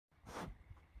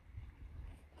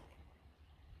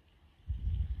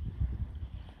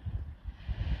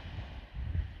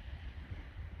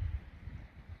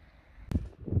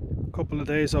couple of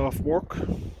days off work,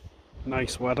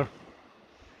 nice weather,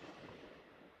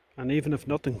 and even if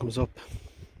nothing comes up,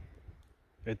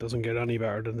 it doesn't get any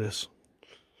better than this.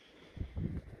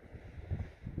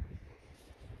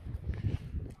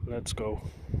 Let's go.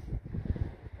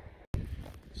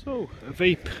 So, a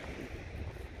vape.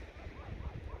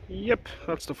 Yep,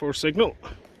 that's the first signal.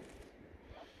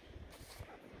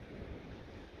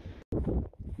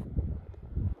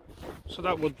 So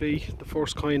that would be the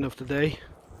first coin of the day,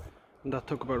 and that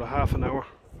took about a half an hour.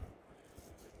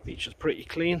 Beach is pretty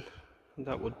clean, and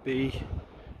that would be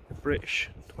a British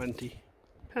 20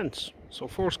 pence. So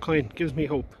first coin gives me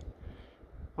hope.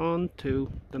 On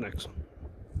to the next one.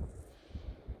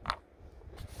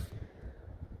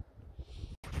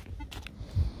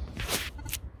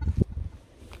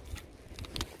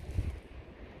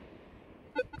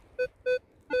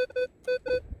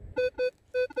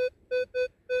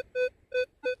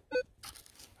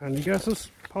 Any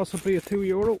guesses? Possibly a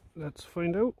 €2. Let's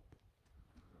find out.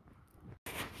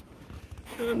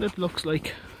 And it looks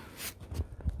like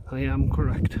I am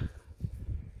correct.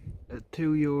 A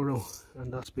 €2,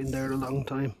 and that's been there a long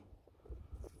time.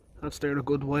 That's there a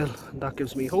good while, and that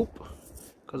gives me hope,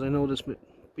 because I know this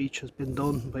beach has been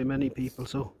done by many people.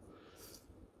 So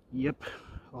yep,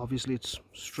 obviously it's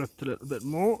stripped a little bit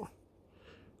more.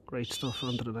 Great stuff.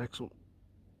 On to the next one.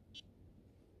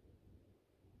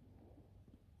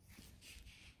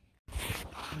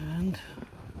 And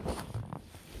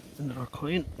another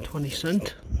coin, 20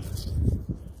 cent.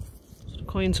 So the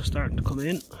coins are starting to come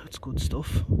in. That's good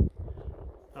stuff.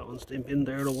 That one's been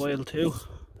there a while too.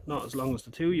 Not as long as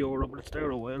the €2, but it's there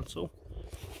a while, so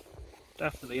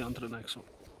definitely on to the next one.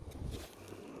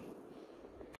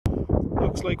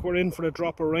 Looks like we're in for a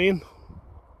drop of rain.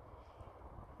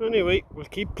 Anyway, we'll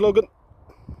keep plugging.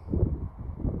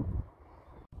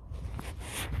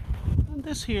 And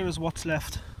this here is what's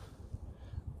left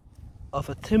of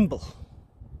a thimble,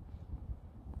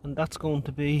 and that's going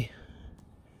to be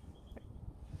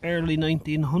early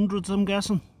 1900s, I'm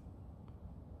guessing.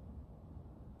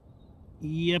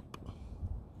 Yep,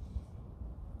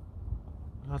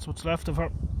 that's what's left of her.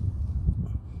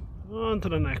 On to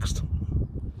the next,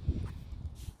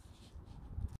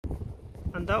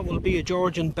 and that will be a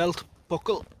Georgian belt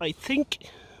buckle, I think,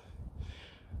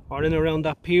 or in around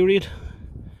that period.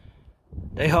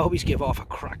 They always give off a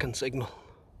cracking signal.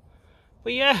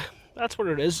 But yeah, that's what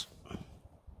it is.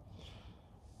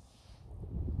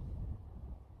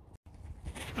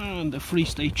 And a Free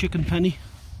State chicken penny.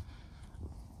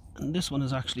 And this one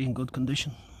is actually in good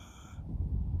condition.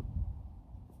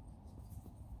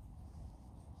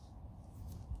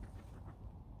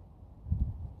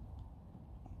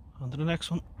 On to the next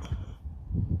one.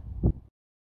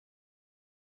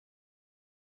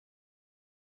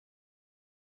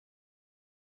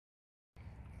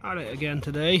 At it again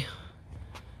today.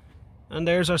 And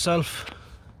there's ourselves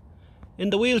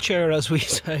in the wheelchair, as we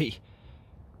say.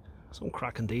 Some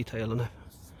cracking detail in it.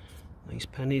 Nice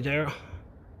penny there.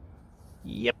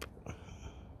 Yep.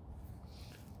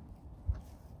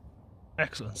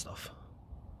 Excellent stuff.